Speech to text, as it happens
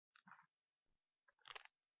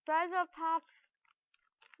Triceratops.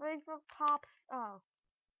 Triceratops. Oh.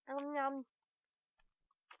 Yum.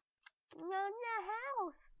 No, the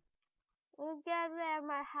house. We'll get there.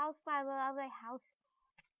 My house, my lovely house.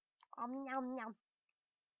 Yum yum.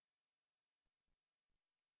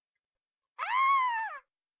 Ah!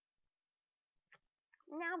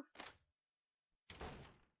 Yum.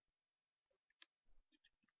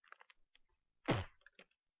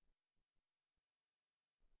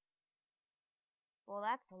 Well,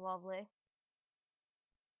 that's lovely.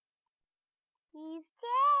 He's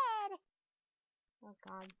dead. Oh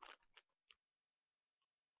God.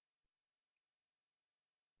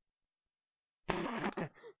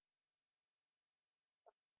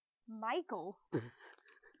 Michael?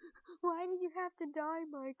 Why did you have to die,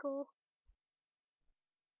 Michael?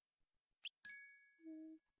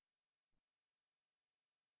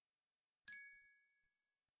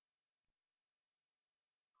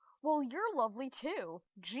 Well, you're lovely too.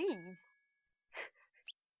 Jeez.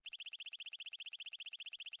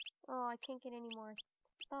 Oh, I can't get any more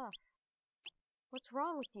stuff. What's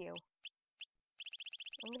wrong with you?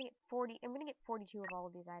 I'm gonna get 40. I'm gonna get 42 of all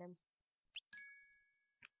of these items.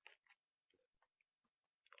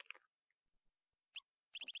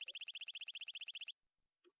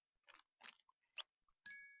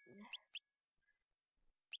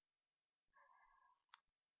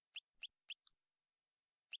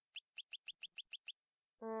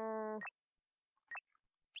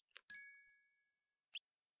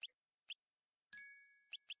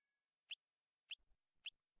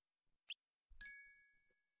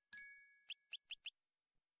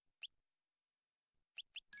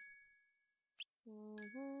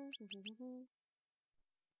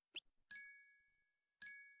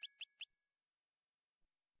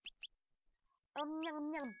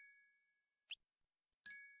 Yum yum.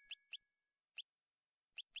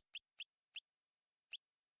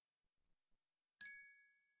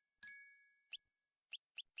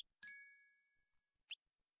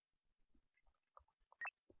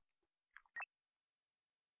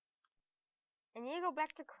 I need to go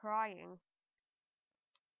back to crying.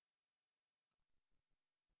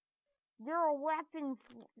 You're a weapons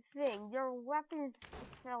thing. You're a weapons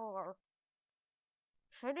seller.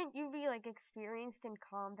 Shouldn't you be, like, experienced in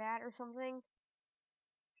combat or something?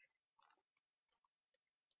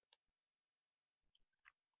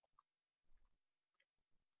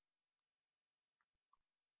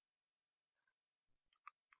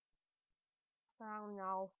 I don't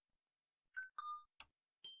know.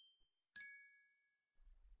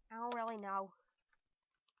 I don't really know.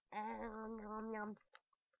 Yum yum.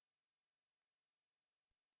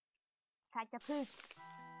 Fight the poop.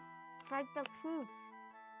 Fight the poop.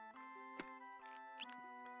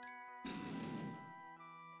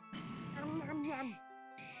 Yum yum.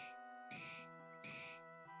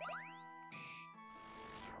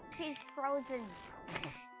 She's frozen.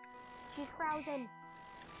 She's frozen.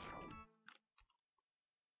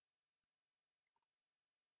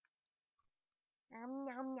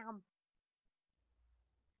 Yum yum.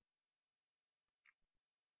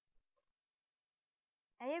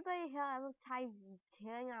 Anybody here ever tried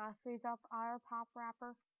tearing a freeze up our pop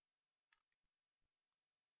wrapper?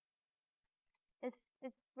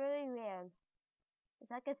 It's really weird.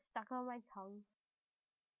 It's like it's stuck on my tongue.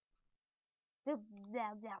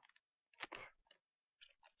 Blah, blah.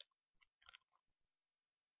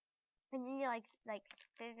 And then you like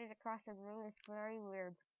spit it across the room. It's very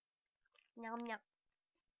weird. Yum yum.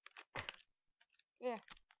 Yeah.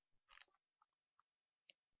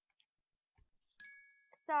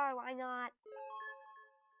 Sorry, why not?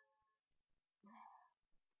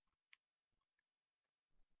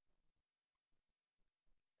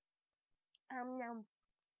 Yum. Yum.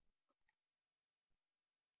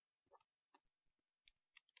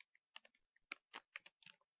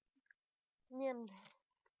 Yum.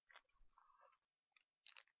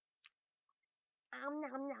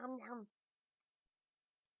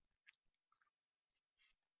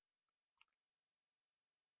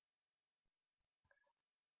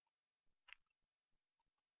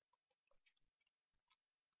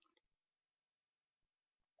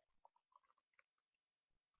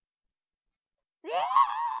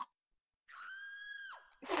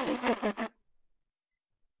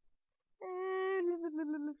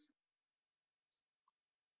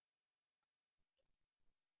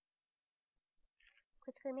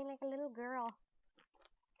 Quit screaming like a little girl.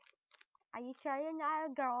 Are you sure you're not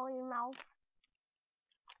a girl, you mouth?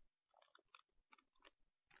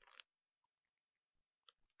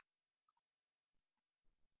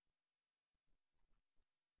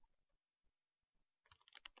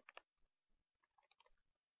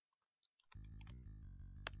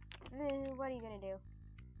 What are you gonna do?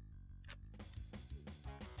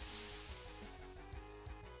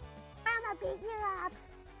 I'ma beat you up!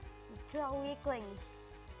 You little weakling.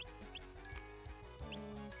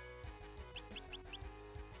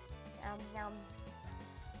 Yum yum.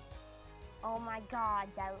 Oh my god,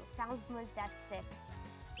 that sounds majestic.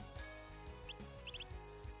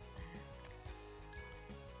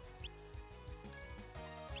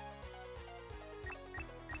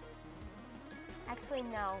 Actually,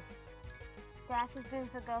 no. Dash is going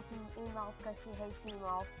to go from email because she hates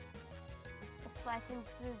email. Expressions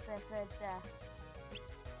through the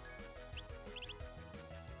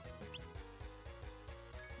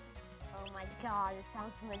Oh my god, it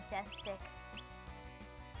sounds majestic.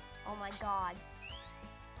 Oh my god.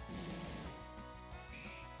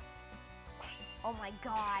 Oh my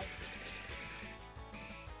god.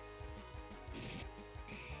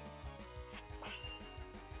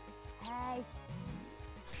 Hey.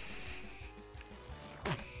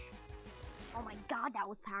 Oh my god, that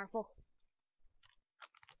was powerful.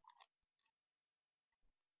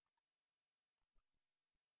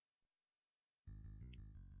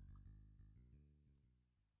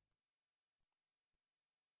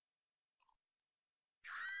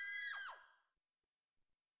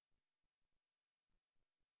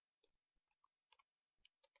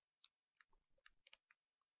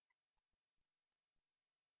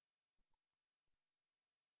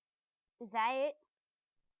 Is that it?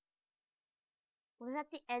 Was that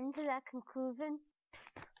the end to that conclusion?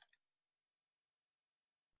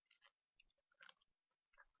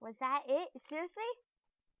 Was that it? Seriously?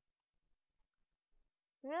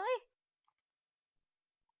 Really?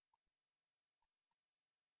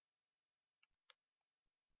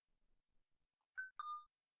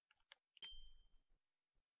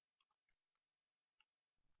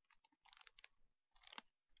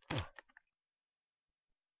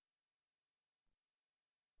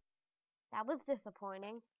 That was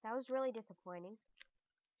disappointing. That was really disappointing.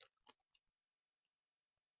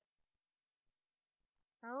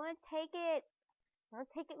 I want to take it. I want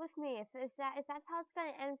to take it with me. If that's how it's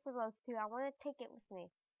gonna end for those two, I want to take it with me.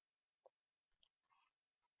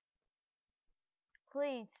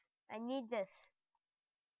 Please, I need this.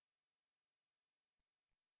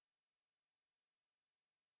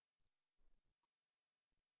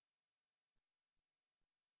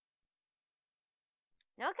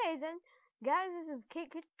 Okay then, guys, this is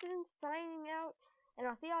Kate Kitchen signing out, and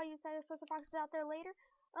I'll see all you SorcerFoxes out there later.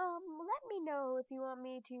 Let me know if you want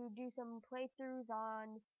me to do some playthroughs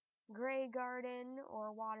on Gray Garden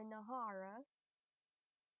or Wadanohara.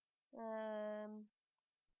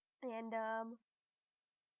 And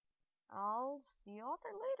I'll see you all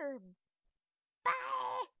there later.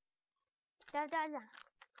 Bye! Da da da.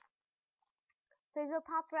 Fizzle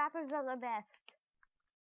pop rappers are the best.